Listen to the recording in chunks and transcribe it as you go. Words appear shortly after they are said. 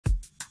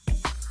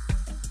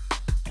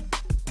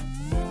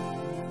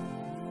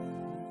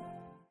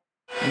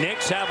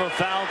Knicks have a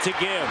foul to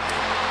give.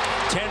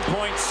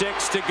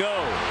 10.6 to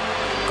go.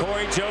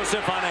 Corey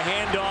Joseph on a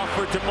handoff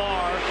for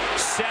DeMar.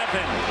 7,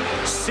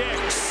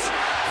 6,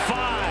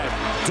 5.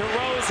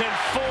 DeRozan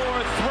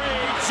 4-3.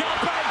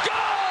 Jumper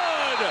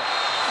good!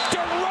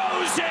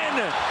 DeRozan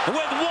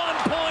with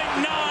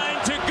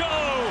 1.9 to go.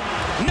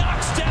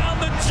 Knocks down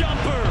the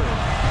jumper.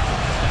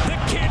 The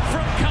kid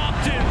from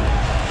Compton.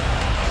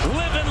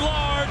 Living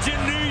large in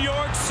New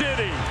York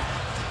City.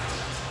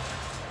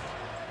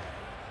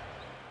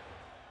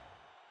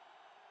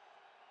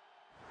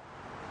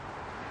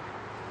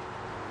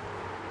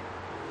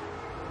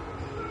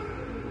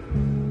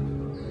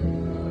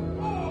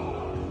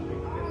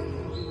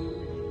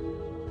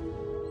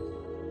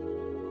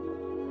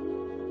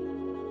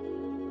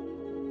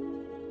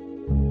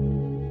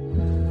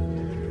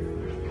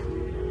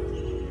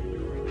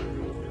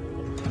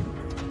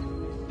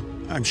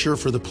 I'm sure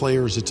for the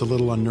players it's a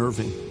little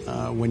unnerving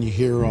when you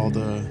hear all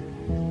the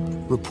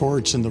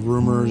reports and the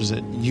rumors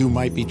that you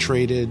might be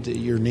traded,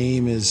 your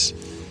name is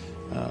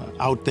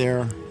out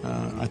there.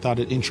 I thought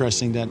it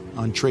interesting that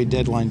on trade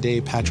deadline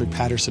day, Patrick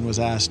Patterson was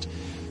asked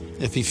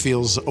if he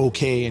feels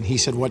okay, and he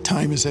said, "What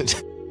time is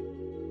it?"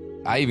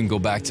 I even go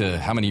back to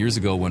how many years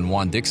ago when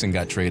Juan Dixon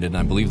got traded, and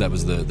I believe that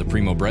was the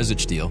Primo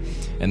Brezic deal,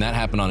 and that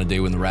happened on a day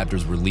when the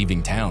Raptors were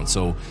leaving town.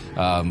 So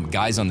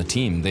guys on the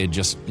team, they had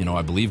just,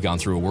 I believe gone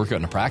through a workout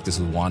and a practice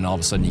with Juan, and all of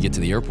a sudden you get to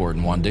the airport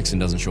and Juan Dixon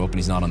doesn't show up and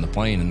he's not on the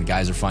plane, and the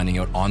guys are finding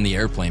out on the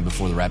airplane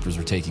before the Raptors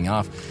were taking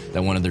off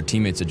that one of their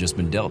teammates had just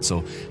been dealt.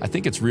 So I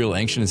think it's real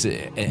anxious,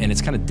 and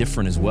it's kind of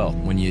different as well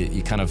when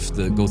you kind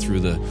of go through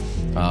the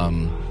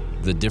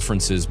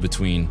differences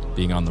between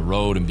being on the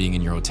road and being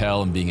in your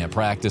hotel and being at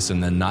practice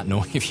and then not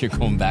knowing if you're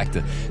going back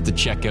to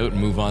check out and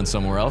move on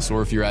somewhere else,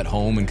 or if you're at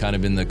home and kind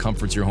of in the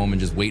comforts of your home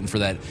and just waiting for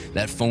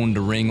that phone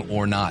to ring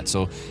or not.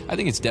 So I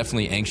think it's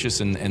definitely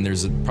anxious, and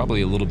there's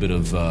probably a little bit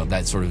of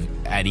that sort of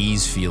at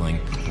ease feeling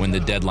when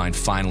the deadline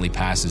finally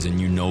passes and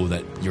you know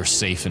that you're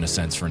safe in a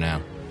sense for now.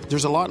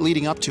 There's a lot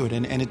leading up to it,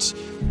 and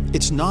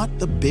it's not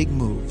the big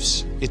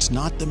moves. It's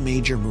not the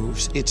major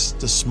moves. It's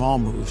the small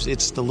moves.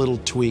 It's the little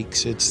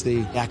tweaks. It's the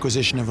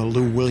acquisition of a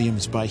Lou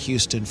Williams by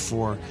Houston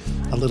for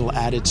a little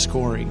added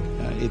scoring.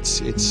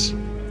 It's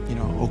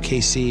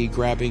OKC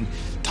grabbing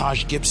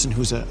Taj Gibson,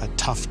 who's a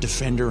tough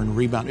defender and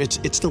rebounder.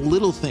 It's the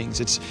little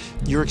things.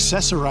 You're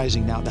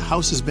accessorizing now. The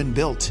house has been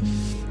built.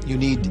 You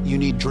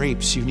need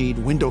drapes, you need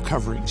window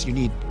coverings, you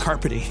need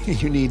carpeting,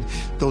 you need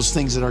those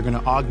things that are going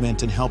to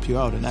augment and help you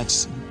out. And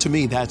to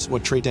me, that's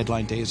what trade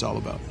deadline day is all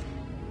about.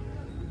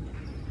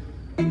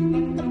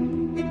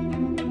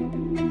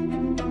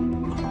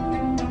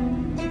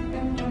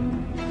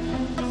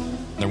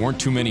 There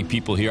weren't too many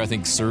people here. I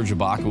think Serge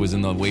Ibaka was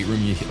in the weight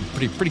room.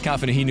 Pretty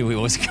confident he knew he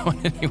wasn't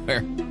going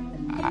anywhere.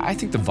 I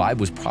think the vibe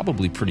was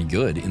probably pretty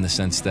good in the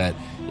sense that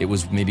it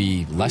was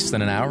maybe less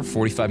than an hour,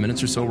 45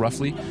 minutes or so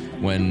roughly,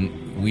 when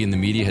we in the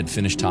media had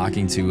finished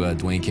talking to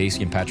Dwayne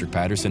Casey and Patrick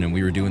Patterson, and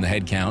we were doing the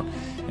head count,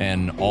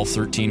 and all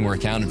 13 were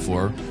accounted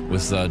for,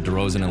 with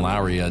DeRozan and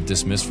Lowry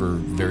dismissed for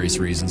various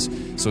reasons.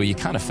 So you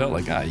kind of felt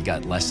like, you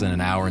got less than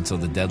an hour until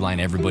the deadline.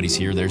 Everybody's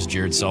here. There's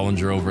Jared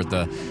Sullinger over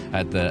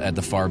at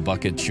the far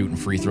bucket shooting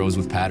free throws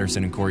with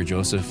Patterson and Corey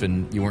Joseph,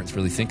 and you weren't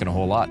really thinking a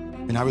whole lot.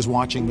 And I was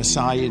watching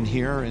Masai in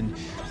here, and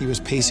he was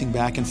pacing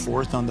back and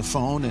forth on the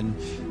phone, and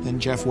then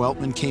Jeff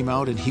Weltman came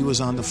out, and he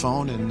was on the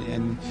phone,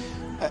 and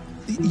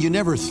you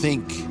never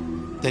think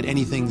that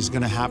anything's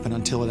going to happen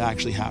until it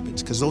actually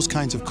happens, because those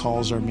kinds of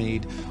calls are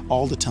made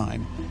all the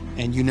time,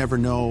 and you never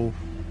know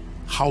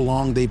how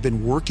long they've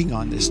been working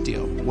on this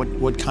deal,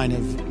 what kind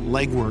of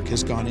legwork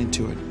has gone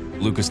into it.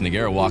 Lucas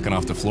Nogueira walking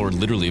off the floor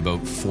literally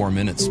about 4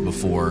 minutes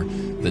before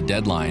the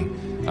deadline.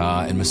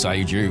 And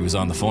Masai Ujiri was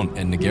on the phone,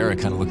 and Nogueira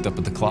kind of looked up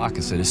at the clock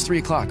and said, "It's 3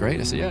 o'clock, right?"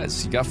 I said, "Yeah,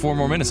 you got 4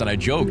 more minutes." And I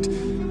joked,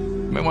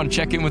 "You might want to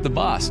check in with the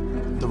boss."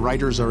 The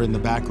writers are in the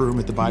back room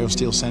at the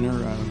BioSteel Center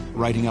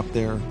writing up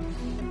their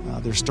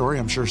story.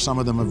 I'm sure some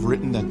of them have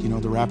written that,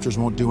 the Raptors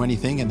won't do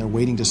anything, and they're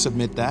waiting to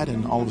submit that.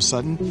 And all of a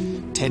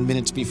sudden, 10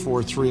 minutes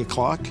before 3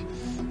 o'clock,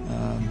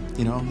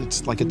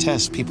 it's like a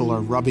test. People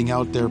are rubbing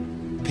out their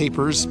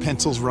papers,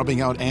 pencils, rubbing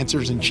out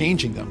answers and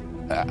changing them.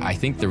 I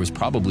think there was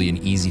probably an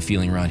easy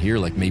feeling around here,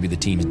 like maybe the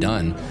team's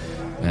done,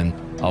 and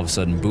all of a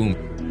sudden, boom.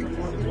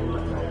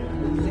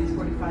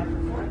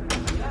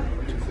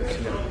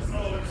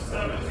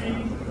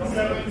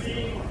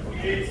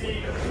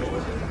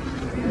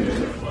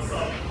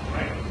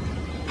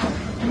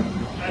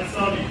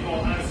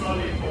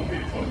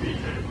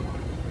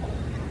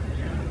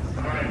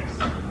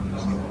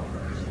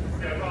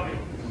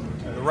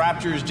 The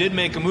Raptors did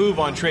make a move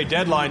on trade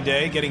deadline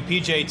day, getting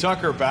P.J.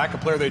 Tucker back, a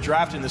player they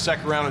drafted in the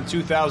second round in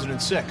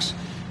 2006.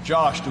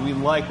 Josh, do we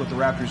like what the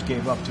Raptors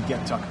gave up to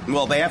get Tucker?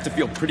 Well, they have to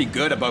feel pretty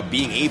good about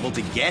being able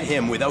to get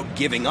him without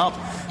giving up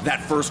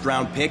that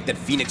first-round pick that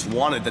Phoenix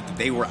wanted, that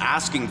they were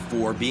asking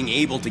for, being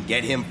able to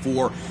get him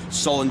for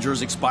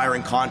Sullinger's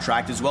expiring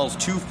contract, as well as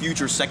 2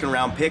 future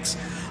second-round picks,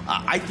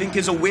 I think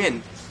is a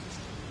win.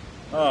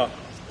 Oh,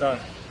 done.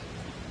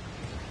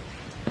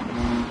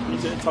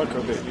 PJ Tucker,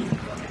 baby.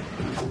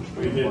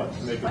 We did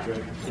make a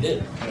trade. We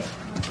did. Yeah.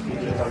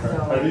 PJ Tucker.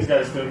 Are these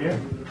guys still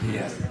here?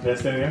 Yeah. They're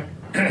still here?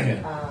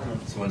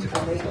 So when's it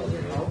coming?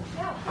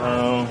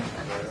 I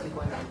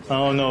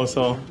don't know,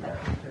 so.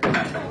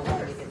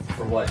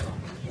 For what?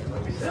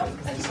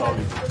 Sorry.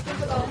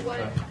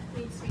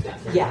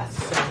 Yes.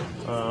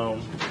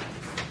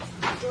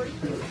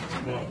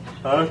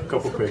 A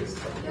couple picks.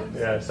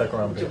 Yeah, second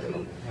round pick.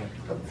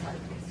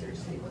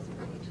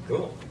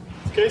 Cool.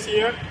 Casey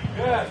here?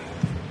 Yeah.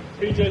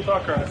 PJ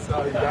Tucker. I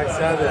saw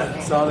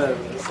that. Saw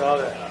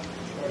that.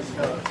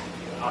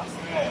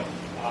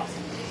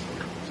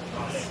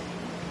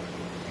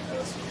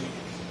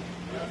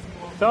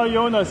 Tell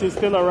Jonas he's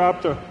still a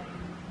Raptor.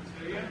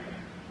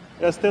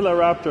 Yeah, still a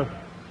Raptor.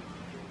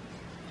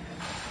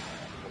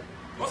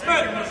 What's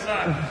that?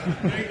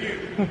 Thank you.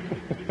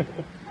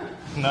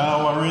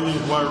 No,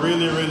 we're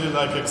really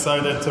like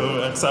excited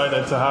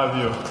to have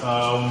you.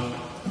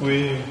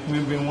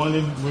 We've been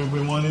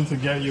wanting to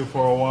get you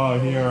for a while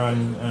here,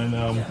 and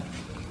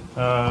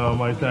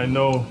I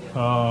know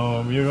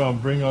you're gonna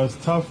bring us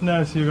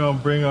toughness. You're gonna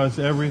bring us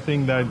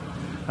everything that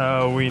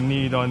we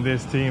need on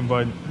this team.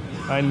 But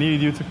I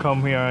need you to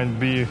come here and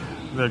be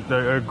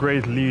a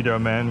great leader,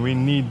 man. We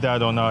need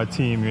that on our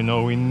team. You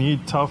know, we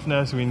need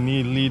toughness. We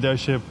need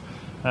leadership.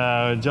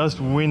 Just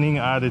winning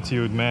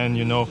attitude, man.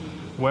 You know,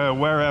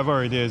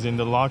 wherever it is, in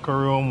the locker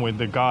room with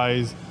the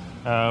guys,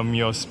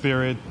 your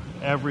spirit,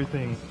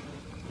 everything.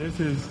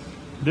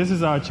 This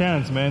is our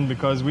chance, man,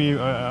 because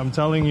I'm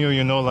telling you,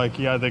 you know, like,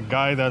 yeah, the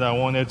guy that I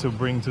wanted to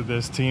bring to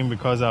this team,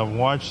 because I've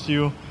watched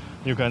you.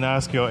 You can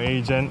ask your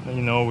agent.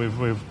 You know,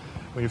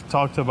 we've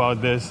talked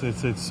about this.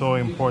 It's so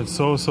important,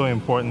 so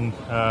important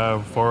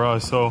for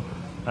us. So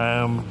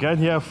get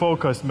here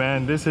focused,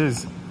 man. This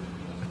is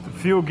a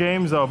few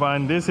games of,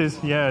 and this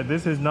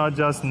is not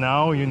just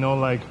now. You know,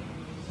 like,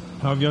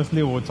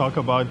 obviously we'll talk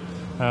about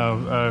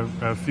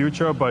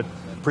future, but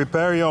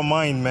prepare your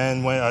mind,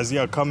 man, as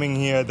you're coming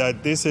here,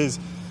 that this is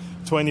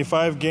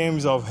 25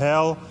 games of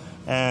hell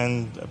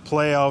and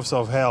playoffs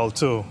of hell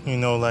too. You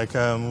know, like,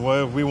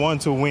 we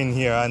want to win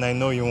here, and I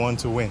know you want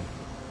to win.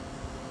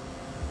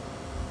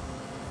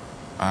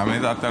 I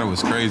mean, I thought it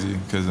was crazy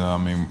because,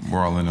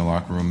 we're all in the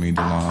locker room, me,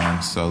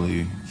 DeLon,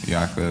 Sully,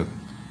 Jakob,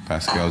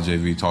 Pascal,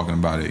 JV, talking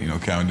about it, you know,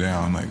 counting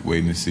down, like,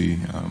 waiting to see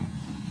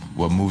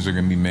what moves are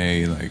going to be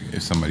made, like,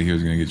 if somebody here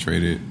is going to get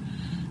traded.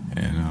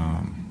 And,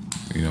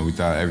 you know, we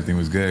thought everything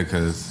was good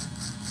because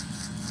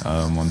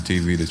on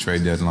TV, the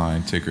trade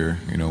deadline ticker,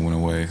 you know, went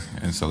away.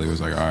 And Sully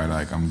was like, all right,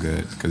 like, I'm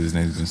good, because his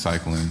name's been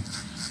cycling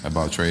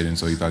about trading,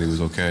 so he thought he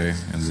was okay.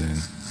 And then,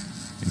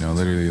 you know,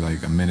 literally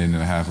like a minute and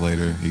a half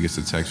later, he gets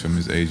a text from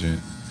his agent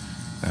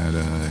that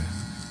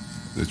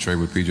the trade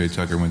with PJ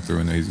Tucker went through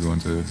and that he's going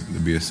to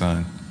be a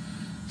Sun.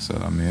 So,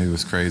 I mean, it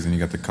was crazy, and he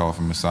got the call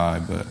from his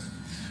side. But,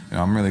 you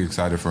know, I'm really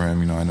excited for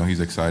him. You know, I know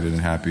he's excited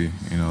and happy.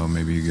 You know,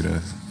 maybe he get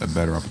a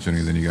better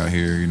opportunity than he got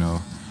here, you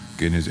know,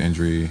 getting his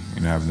injury,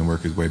 you know, having to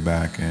work his way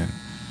back and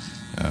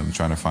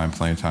trying to find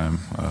playing time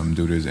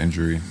due to his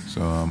injury.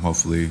 So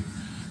hopefully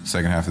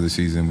second half of the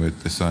season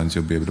with the Suns,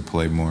 he'll be able to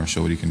play more and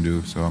show what he can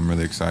do. So I'm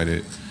really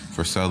excited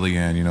for Sully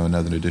and, you know,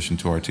 another addition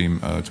to our team,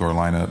 to our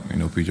lineup. You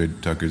know,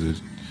 PJ Tucker's a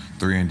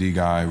 3-and-D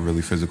guy,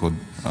 really physical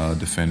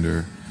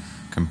defender,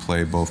 can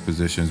play both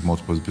positions,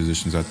 multiple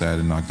positions at that,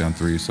 and knock down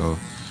threes. So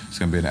it's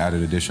going to be an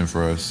added addition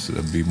for us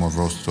to be more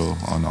versatile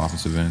on the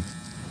offensive end.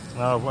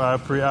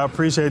 I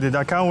appreciate it.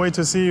 I can't wait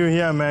to see you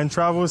here, man.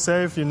 Travel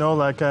safe, you know,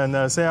 like,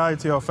 and say hi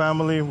to your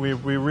family.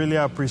 We really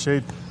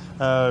appreciate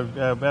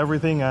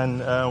everything,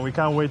 and we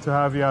can't wait to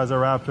have you as a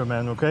Raptor,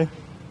 man, okay?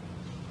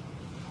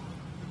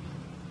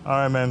 All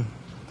right, man.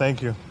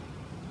 Thank you.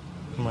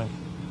 Come on.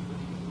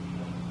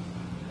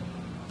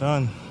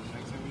 Done.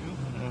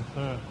 Yes,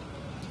 sir.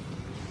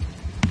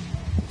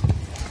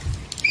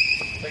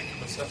 Thank you,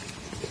 myself.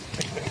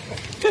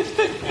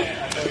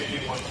 Yeah, I know you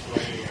didn't want to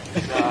play.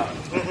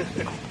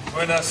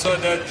 When I saw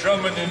that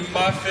Drummond and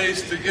my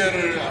face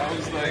together, I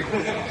was like,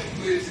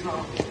 please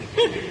no.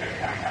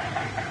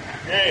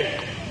 Hey,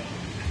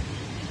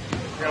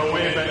 you're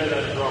way better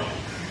than Drummond.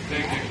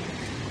 Thank you.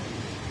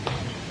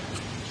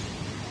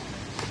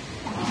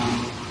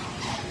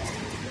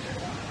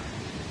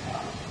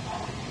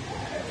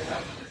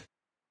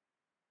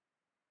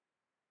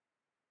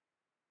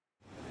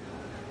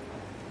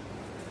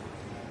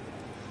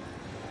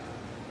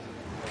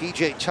 PJ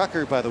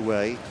Tucker, by the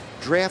way,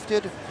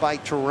 drafted by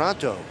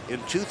Toronto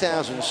in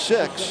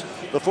 2006.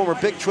 The former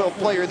Big 12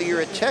 Player of the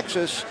Year at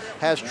Texas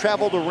has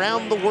traveled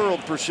around the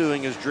world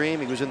pursuing his dream.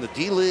 He was in the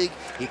D-League.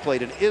 He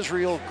played in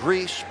Israel,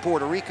 Greece,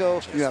 Puerto Rico.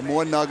 You have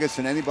more nuggets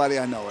than anybody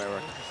I know,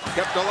 Eric.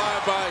 Kept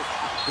alive by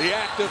the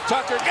active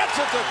Tucker. Gets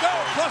it to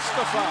go, plus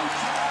the foul.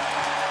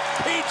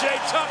 PJ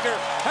Tucker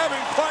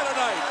having quite a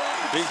night.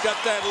 He's got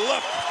that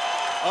look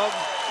of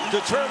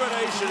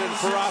determination and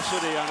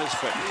ferocity on his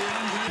face.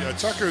 Yeah,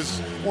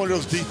 Tucker's one of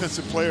those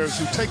defensive players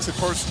who takes it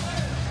personal.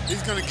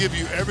 He's going to give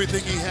you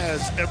everything he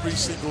has every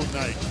single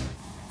night.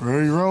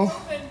 Ready to roll?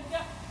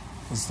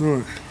 Let's do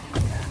it.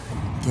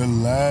 The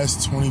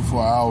last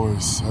 24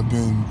 hours have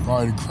been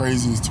probably the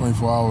craziest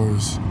 24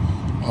 hours in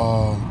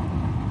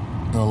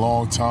a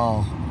long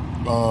time.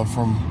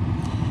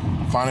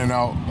 From finding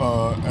out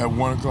at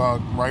 1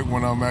 o'clock, right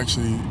when I'm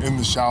actually in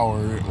the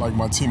shower, like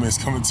my teammates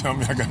come and tell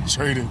me I got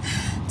traded,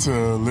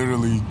 to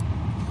literally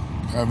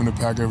having to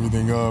pack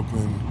everything up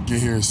and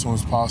get here as soon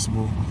as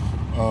possible.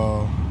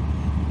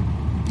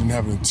 And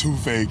having a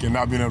toothache and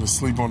not being able to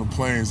sleep on the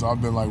plane. So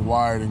I've been like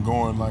wired and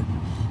going like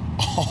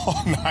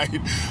all night,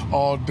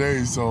 all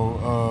day.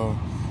 So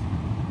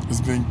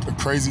it's been a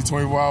crazy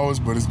 24 hours,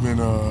 but it's been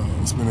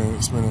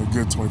a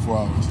good 24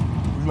 hours.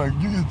 Like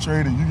you get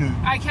traded, you get.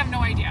 I have no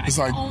idea. It's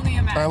I can only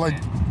imagine.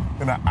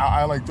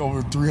 I like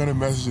over 300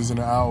 messages in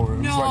an hour.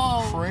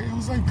 It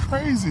was like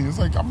crazy. It's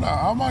like I'm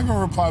not gonna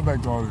reply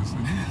back to all this.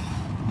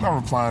 I'm not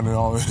replying to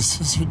all this.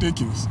 It's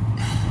ridiculous.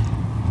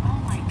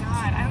 Oh my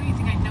God! I don't even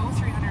think I know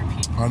 300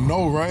 people. I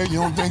know, right? You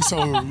don't think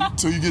so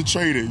until you get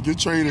traded.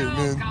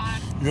 Man.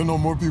 God. You'll know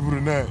more people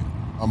than that.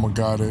 I'm a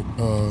guy that,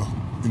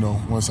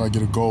 once I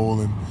get a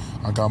goal and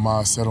I got my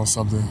eyes set on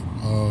something,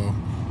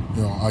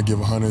 I give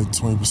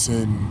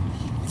 120%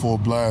 and full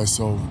blast.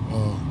 So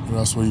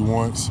that's what he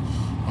wants.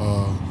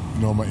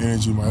 My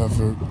energy, my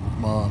effort,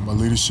 my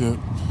leadership,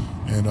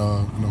 and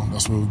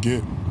that's what we'll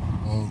get.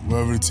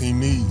 Whatever the team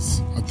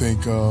needs. I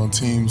think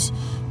teams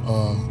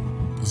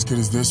as good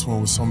as this one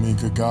with so many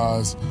good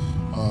guys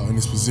in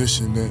this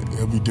position, that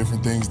there'll be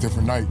different things,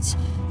 different nights.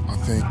 I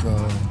think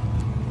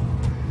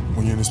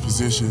when you're in this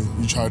position,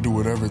 you try to do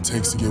whatever it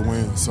takes to get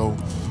wins. So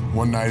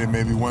one night it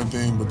may be one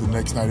thing, but the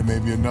next night it may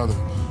be another.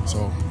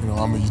 So,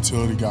 I'm a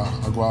utility guy.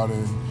 I go out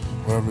and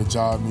whatever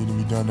job needs to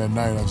be done that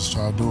night, I just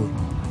try to do it.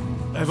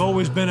 I've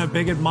always been a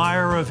big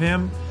admirer of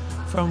him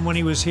from when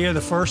he was here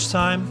the first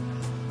time.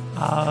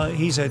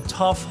 He's a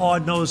tough,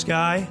 hard-nosed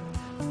guy.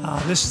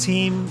 This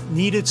team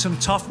needed some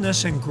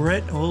toughness and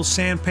grit, a little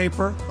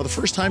sandpaper. Well, the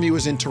first time he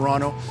was in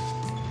Toronto,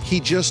 he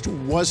just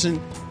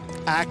wasn't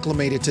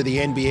acclimated to the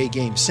NBA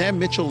game. Sam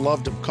Mitchell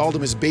loved him, called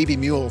him his baby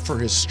mule for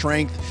his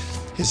strength,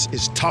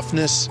 his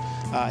toughness,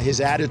 his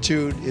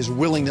attitude, his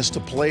willingness to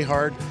play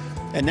hard.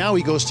 And now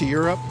he goes to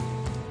Europe,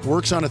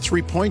 works on a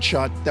three-point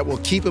shot that will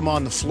keep him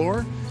on the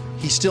floor.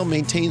 He still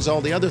maintains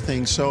all the other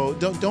things, so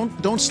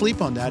don't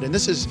sleep on that. And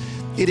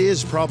it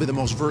is probably the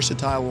most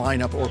versatile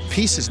lineup or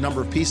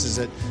number of pieces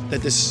that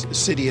this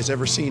city has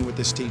ever seen with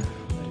this team.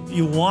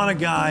 You want a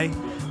guy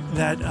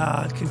that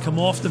can come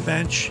off the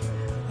bench,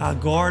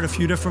 guard a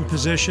few different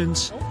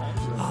positions,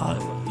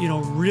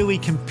 really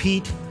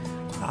compete,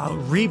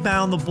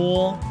 rebound the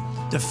ball,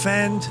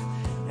 defend,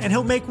 and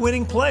he'll make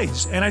winning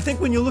plays. And I think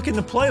when you look in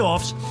the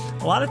playoffs,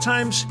 a lot of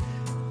times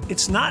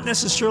it's not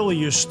necessarily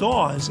your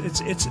stars.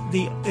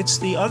 It's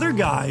the other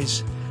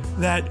guys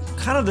that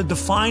kind of the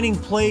defining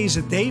plays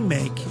that they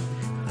make,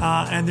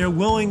 and their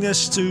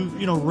willingness to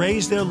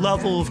raise their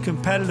level of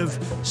competitive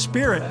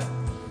spirit.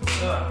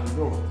 I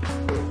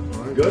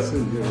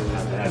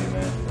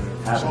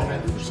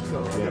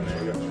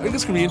think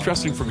it's going to be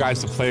interesting for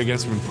guys to play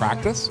against him in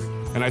practice,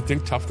 and I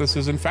think toughness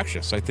is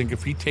infectious. I think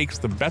if he takes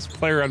the best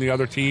player on the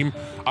other team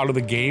out of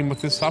the game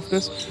with his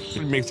toughness,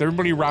 it makes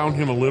everybody around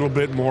him a little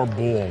bit more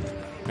bold,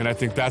 and I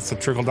think that's the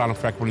trickle-down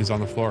effect when he's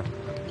on the floor.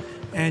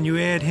 And you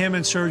add him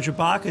and Serge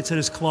Ibaka to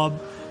this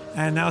club,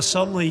 and now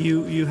suddenly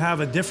you have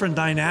a different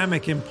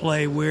dynamic in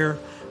play where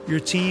your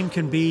team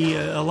can be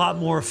a lot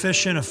more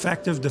efficient,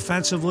 effective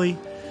defensively.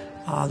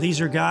 These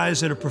are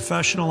guys that are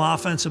professional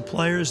offensive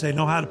players. They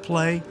know how to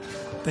play.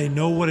 They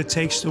know what it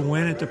takes to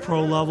win at the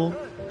pro level.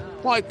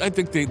 Well, I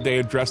think they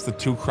addressed the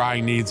two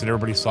crying needs that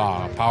everybody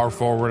saw: a power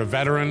forward, a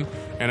veteran,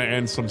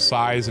 and some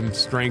size and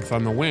strength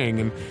on the wing,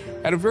 and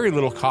at a very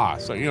little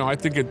cost. So, I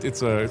think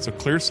it's a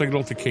clear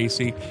signal to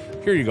Casey.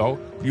 Here you go.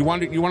 You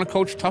want to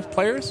coach tough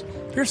players?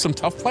 Here's some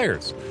tough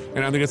players.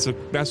 And I think it's a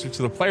message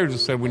to the players that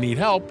said, we need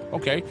help.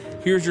 Okay,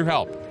 here's your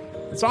help.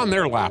 It's on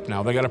their lap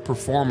now. They got to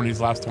perform in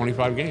these last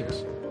 25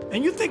 games.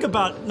 And you think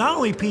about not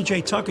only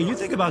P.J. Tucker, you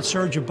think about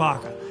Serge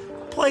Ibaka.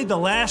 Played the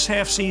last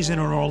half season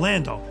in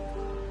Orlando.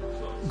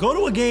 Go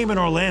to a game in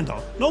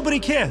Orlando. Nobody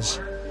cares.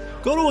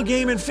 Go to a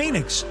game in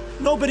Phoenix.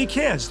 Nobody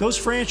cares. Those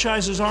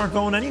franchises aren't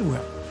going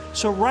anywhere.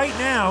 So right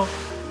now,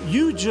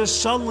 you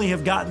just suddenly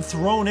have gotten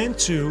thrown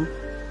into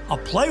a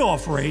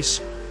playoff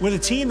race with a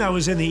team that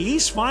was in the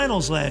East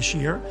Finals last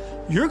year.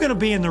 You're going to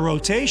be in the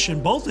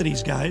rotation, both of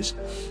these guys.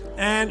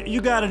 And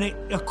you got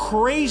a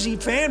crazy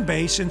fan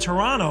base in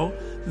Toronto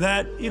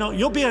that,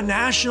 you'll be a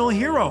national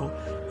hero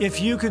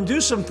if you can do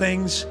some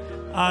things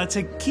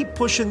to keep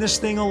pushing this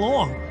thing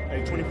along.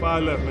 Hey,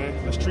 25 left,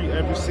 man. Let's treat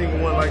every single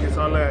one like it's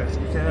our last.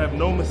 We can't have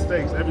no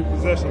mistakes. Every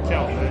possession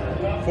counts,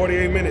 man.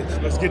 48 minutes.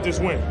 Let's get this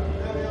win.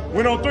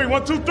 Win on three.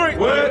 1, 2, 3.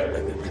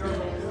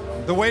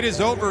 The wait is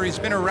over. He's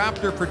been a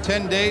Raptor for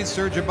 10 days.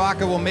 Serge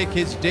Ibaka will make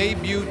his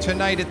debut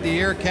tonight at the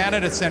Air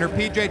Canada Centre.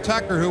 P.J.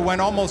 Tucker, who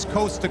went almost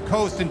coast to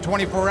coast in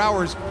 24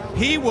 hours,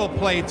 he will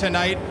play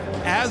tonight,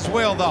 as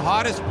will the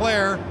hottest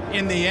player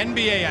in the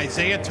NBA,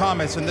 Isaiah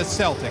Thomas, and the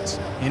Celtics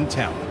in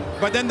town.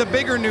 But then the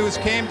bigger news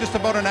came just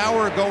about an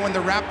hour ago when the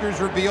Raptors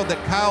revealed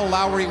that Kyle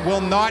Lowry will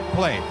not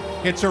play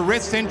It's a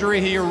wrist injury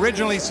he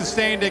originally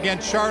sustained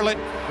against Charlotte,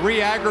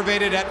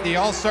 re-aggravated at the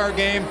All-Star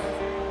game.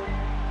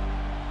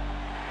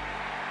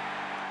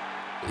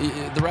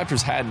 The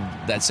Raptors had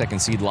that second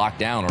seed locked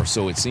down, or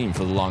so it seemed,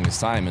 for the longest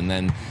time, and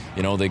then,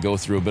 you know, they go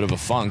through a bit of a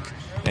funk,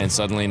 and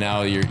suddenly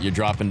now you're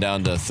dropping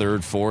down to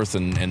third, fourth,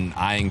 and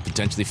eyeing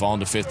potentially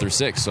falling to fifth or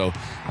sixth. So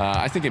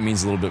I think it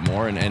means a little bit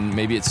more, and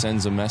maybe it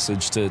sends a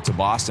message to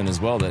Boston as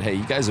well that, hey,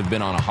 you guys have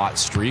been on a hot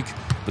streak,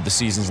 but the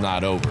season's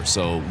not over,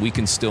 so we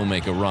can still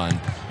make a run,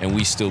 and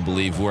we still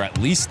believe we're at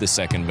least the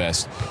second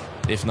best,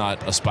 if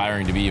not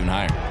aspiring to be even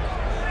higher.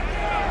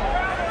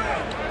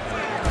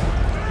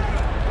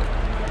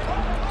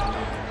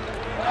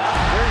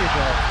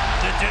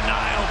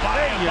 Denial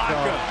by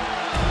Ibaka.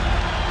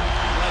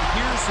 But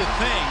here's the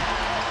thing.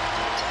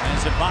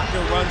 As Ibaka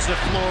runs the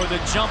floor,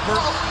 the jumper.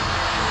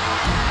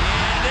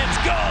 And it's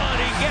good.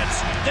 He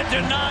gets the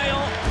denial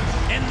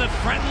in the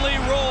friendly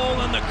roll,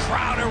 and the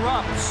crowd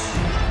erupts.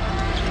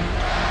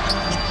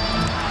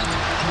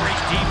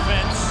 Great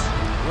defense.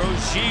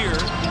 Rozier,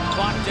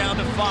 clock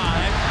down to 5.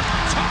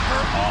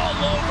 Tucker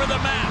all over the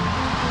map.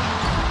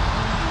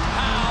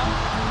 Powell,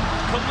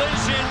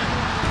 collision.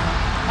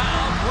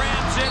 Powell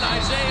grabs it,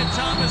 Isaiah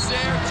Thomas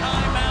there,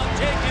 timeout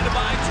taken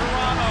by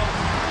Toronto.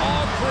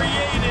 All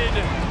created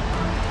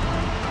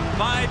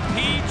by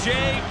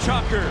P.J.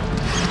 Tucker. 15-5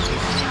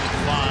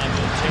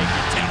 will take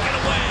it. Taken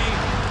away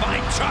by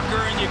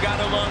Tucker, and you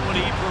gotta love what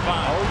he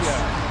provides. Oh,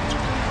 yeah.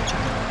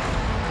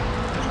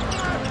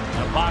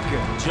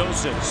 Ibaka,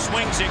 Joseph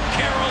swings it,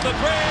 Carroll the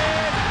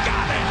bread,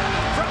 got it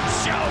from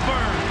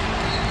Shelburne.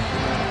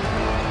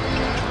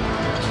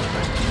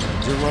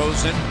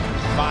 DeRozan.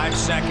 5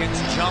 seconds,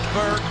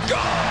 jumper,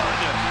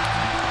 good!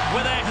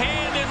 With a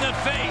hand in the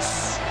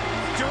face,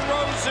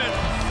 DeRozan,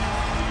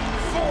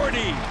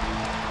 40,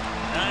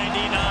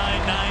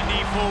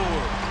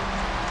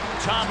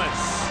 99-94.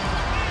 Thomas,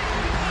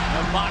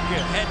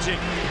 Ibaka hedging,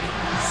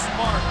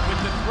 Smart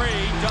with the 3,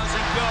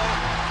 doesn't go.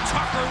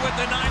 Tucker with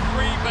the 9th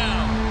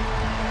rebound.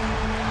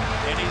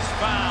 And he's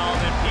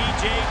fouled, and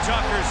P.J.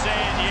 Tucker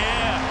saying,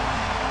 yeah,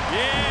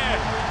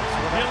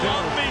 you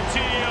love me,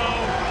 T.O.,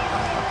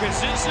 because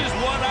this is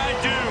what I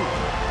do.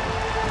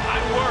 I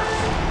work.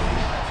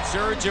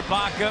 Serge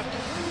Ibaka,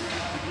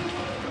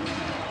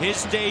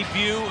 his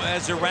debut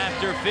as a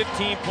Raptor,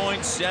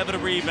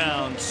 15.7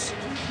 rebounds.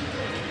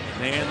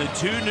 And the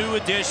 2 new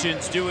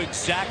additions do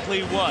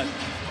exactly what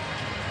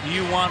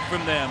you want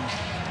from them,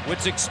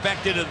 what's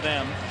expected of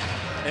them,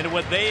 and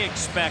what they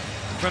expect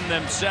from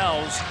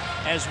themselves,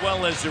 as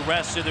well as the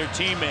rest of their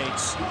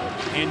teammates.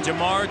 And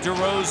DeMar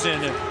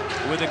DeRozan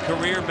with a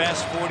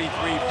career-best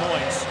 43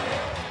 points.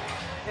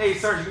 Hey,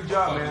 Serge, good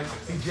job, man.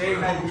 CJ,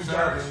 man, good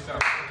job, man.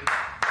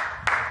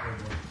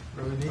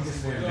 Bro, we need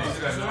this win.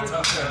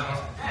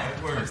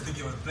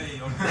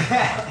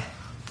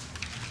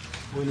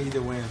 We need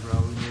the win, bro.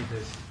 We need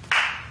this.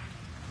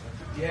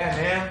 Yeah,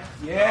 man.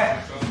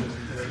 Yeah.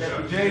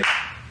 Jay.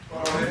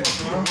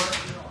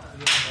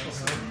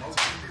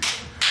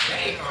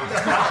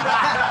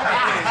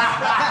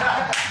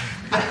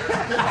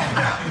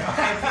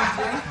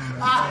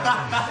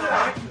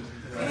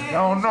 I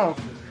don't know.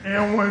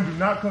 And one, do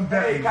not come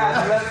back. Hey,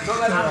 guys, don't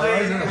let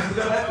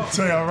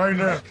tell y'all right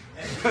now.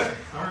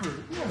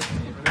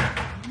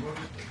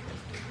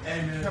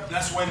 Hey, man,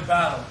 that's win the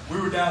battle. We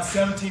were down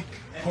 17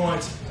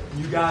 points, and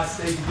you guys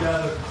stayed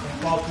together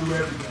and fought through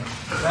everything.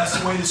 That's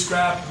the way to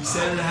scrap. We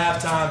said it at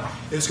halftime,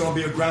 it's going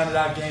to be a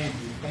grinded-out game.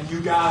 And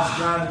you guys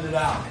grinded it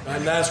out.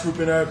 That last group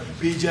in there,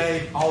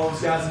 BJ, all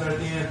those guys in there at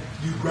the end,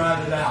 you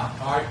grinded it out.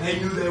 All right, they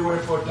knew they were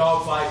in for a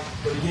dogfight,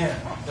 but again,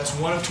 that's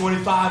 1 of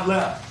 25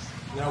 left.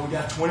 Now we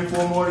got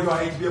 24 more to go.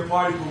 I hate to be a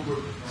party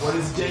pooper. What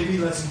is it, JV?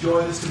 Let's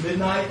enjoy this to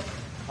midnight.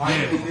 All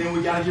right, and then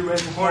we got to get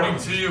ready for Portland.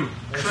 According to you.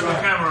 Turn the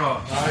camera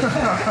off. All right.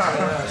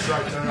 That's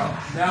right. Turn it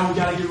off. Now we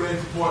got to get ready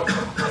for Portland.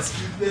 Let's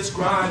keep this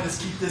grind. Let's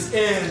keep this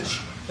edge,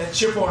 that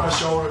chip on our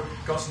shoulder,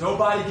 because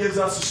nobody gives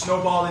us a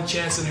snowballing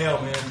chance in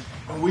hell, man.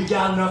 And we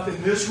got enough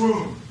in this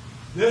room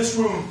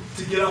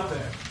to get up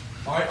there.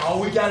 All right, all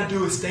we got to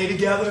do is stay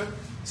together,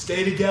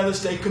 stay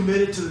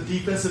committed to the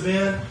defensive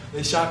end.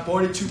 They shot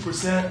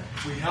 42%.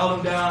 We held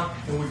them down,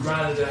 and we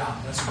grinded it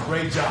out. That's a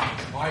great job.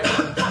 All right,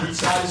 each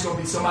side is going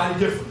to be somebody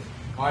different.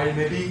 All right,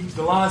 maybe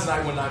DeLon's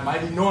night one night,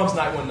 maybe Norm's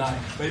night one night,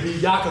 maybe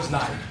Jakov's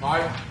night. All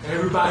right,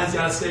 everybody's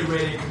got to stay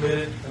ready and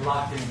committed and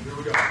locked in. Here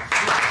we go.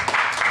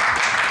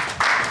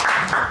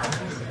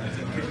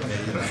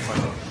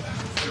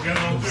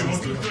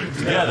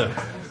 Together.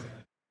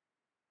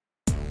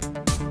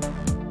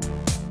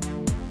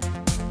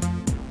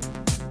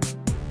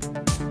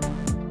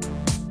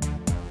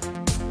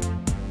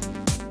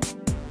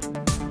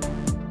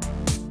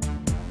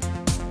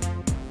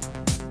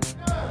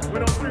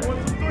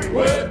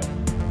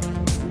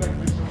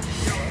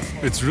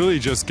 It's really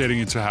just getting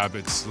into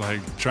habits,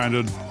 like trying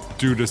to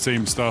do the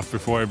same stuff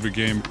before every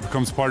game. It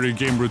becomes part of your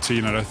game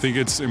routine, and I think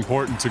it's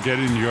important to get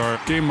in your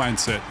game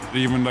mindset.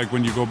 Even like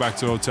when you go back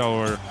to the hotel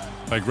or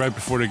like right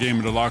before the game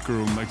in the locker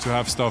room, like to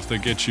have stuff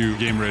that gets you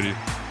game ready.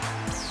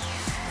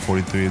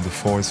 43 of the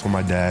 4 is for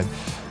my dad.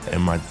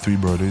 and my 3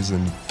 brothers,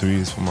 and 3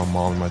 is for my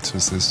mom and my 2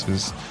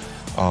 sisters.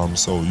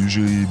 So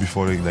usually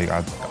before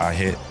I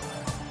hit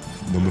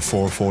number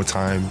 4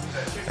 times,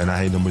 and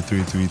I hit number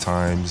 3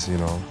 times, you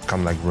know,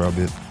 kind of like rub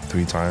it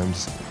 3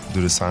 times,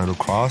 do the sign of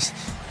the cross,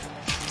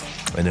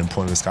 and then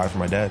point in the sky for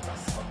my dad.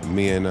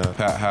 Me and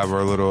Pat have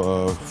our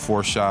little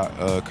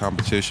 4-shot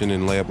competition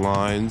in layup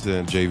lines,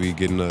 and JV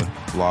getting the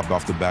lob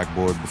off the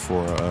backboard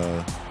before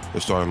the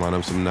starting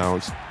lineups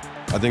announced.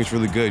 I think it's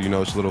really good, you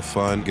know, it's a little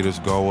fun, get us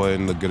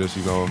going, get us,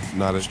 you know,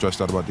 not as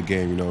stressed out about the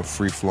game, you know,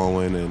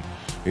 free-flowing and,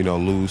 you know,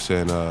 loose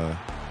and,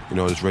 you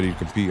know, just ready to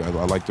compete. I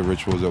like the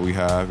rituals that we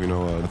have, you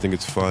know, I think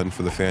it's fun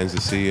for the fans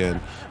to see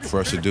and for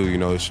us to do, you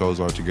know, it shows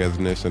our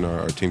togetherness and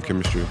our team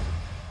chemistry.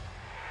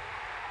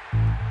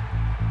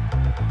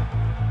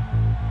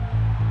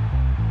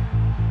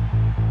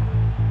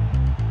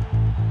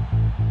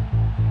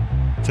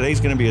 Today's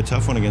going to be a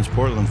tough one against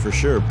Portland for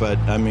sure, but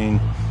I mean,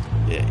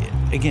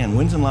 again,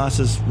 wins and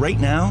losses right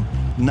now,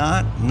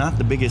 not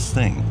the biggest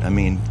thing. I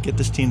mean, get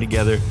this team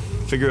together,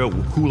 figure out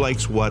who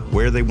likes what,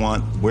 where they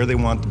want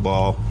the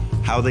ball,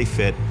 how they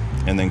fit,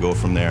 and then go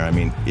from there. I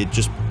mean,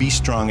 just be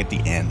strong at the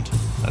end.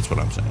 That's what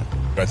I'm saying.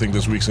 I think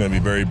this week's going to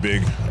be very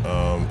big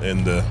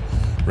in the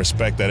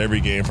respect that every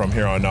game from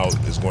here on out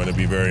is going to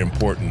be very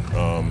important.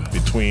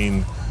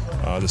 Between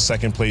the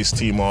second place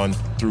team on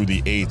through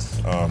the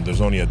 8th,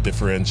 there's only a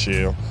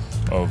differential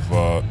of,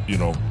 you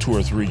know, 2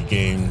 or 3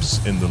 games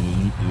in the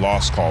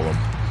loss column.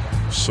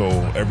 So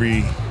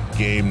every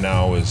game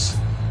now is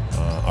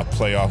a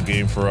playoff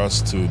game for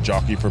us to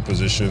jockey for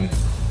position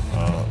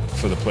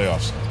for the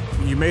playoffs.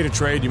 You made a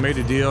trade, you made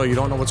a deal, you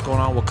don't know what's going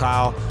on with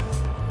Kyle,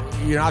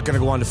 you're not going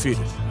to go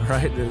undefeated,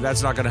 right?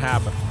 That's not going to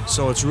happen.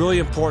 So it's really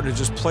important to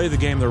just play the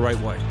game the right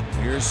way.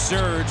 Here's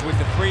Serge with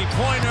the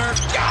 3-pointer.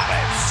 Got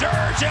it!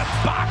 Serge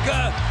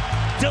Ibaka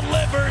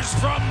delivers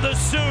from the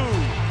Sioux.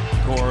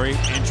 Corey,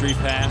 entry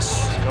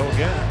pass. Let's go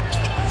again.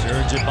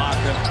 Serge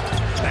Ibaka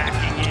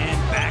backing in.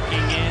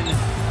 A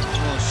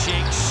little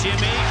shake,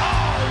 shimmy.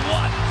 Oh,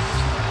 what?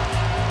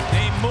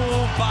 A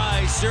move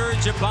by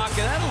Serge Ibaka.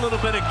 That had a little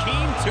bit of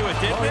keen to it,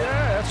 didn't it?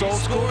 Yeah, that's old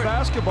school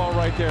basketball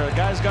right there. The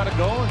guy's got to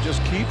go and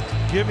just keep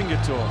giving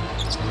it to him.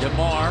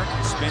 DeMar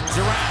spins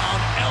around,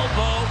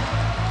 elbow.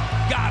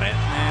 Got it,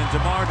 and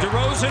DeMar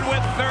DeRozan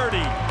with 30.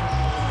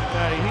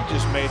 Matty, he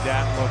just made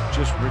that look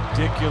just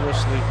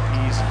ridiculously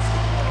easy.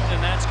 And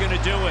that's going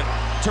to do it.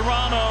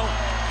 Toronto,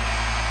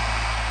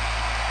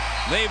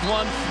 they've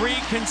won 3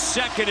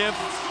 consecutive,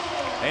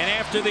 and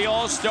after the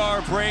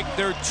All-Star break,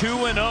 they're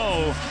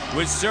 2-0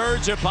 with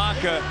Serge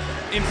Ibaka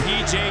and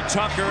P.J.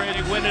 Tucker, and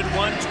he win at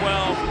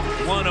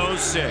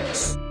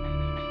 112-106.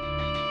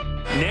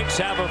 Knicks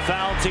have a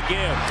foul to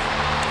give.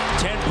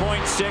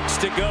 10.6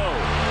 to go.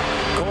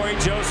 Corey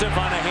Joseph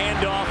on a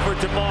handoff for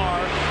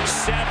DeMar.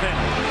 7,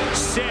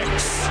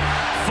 6,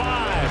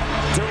 5.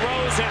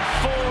 DeRozan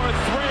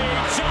 4-3.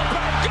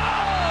 Jumper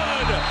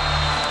good!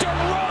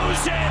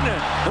 DeRozan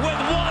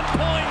with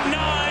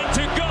 1.9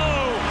 to go.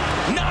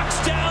 Knocks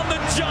down the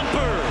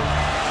jumper.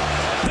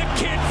 The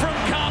kid from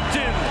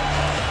Compton.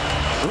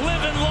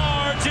 Living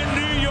large in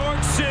New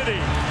York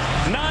City.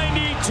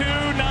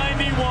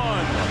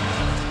 92-91.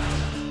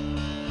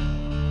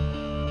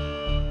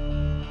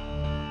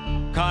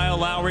 Kyle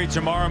Lowry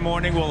tomorrow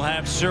morning will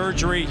have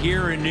surgery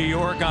here in New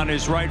York on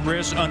his right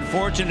wrist.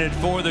 Unfortunate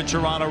for the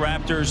Toronto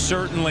Raptors,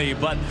 certainly.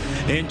 But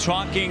in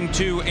talking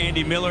to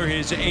Andy Miller,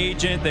 his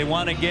agent, they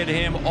want to get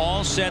him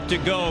all set to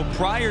go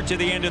prior to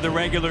the end of the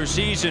regular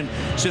season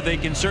so they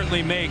can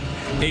certainly make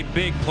a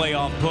big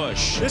playoff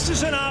push. This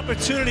is an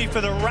opportunity for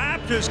the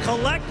Raptors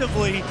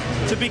collectively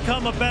to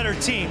become a better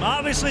team.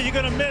 Obviously, you're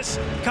going to miss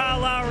Kyle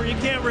Lowry. You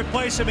can't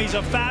replace him. He's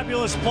a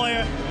fabulous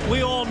player.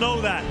 We all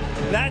know that.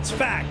 That's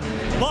fact.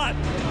 But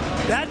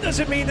that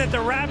doesn't mean that the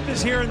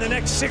Raptors here in the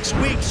next 6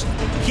 weeks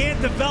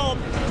can't develop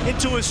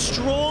into a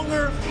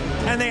stronger,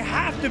 and they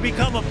have to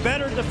become a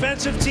better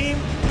defensive team,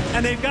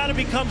 and they've got to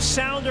become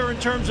sounder in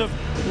terms of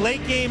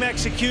late game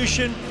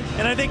execution.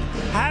 And I think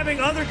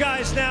having other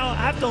guys now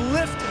have to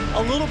lift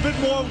a little bit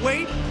more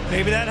weight,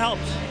 maybe that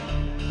helps.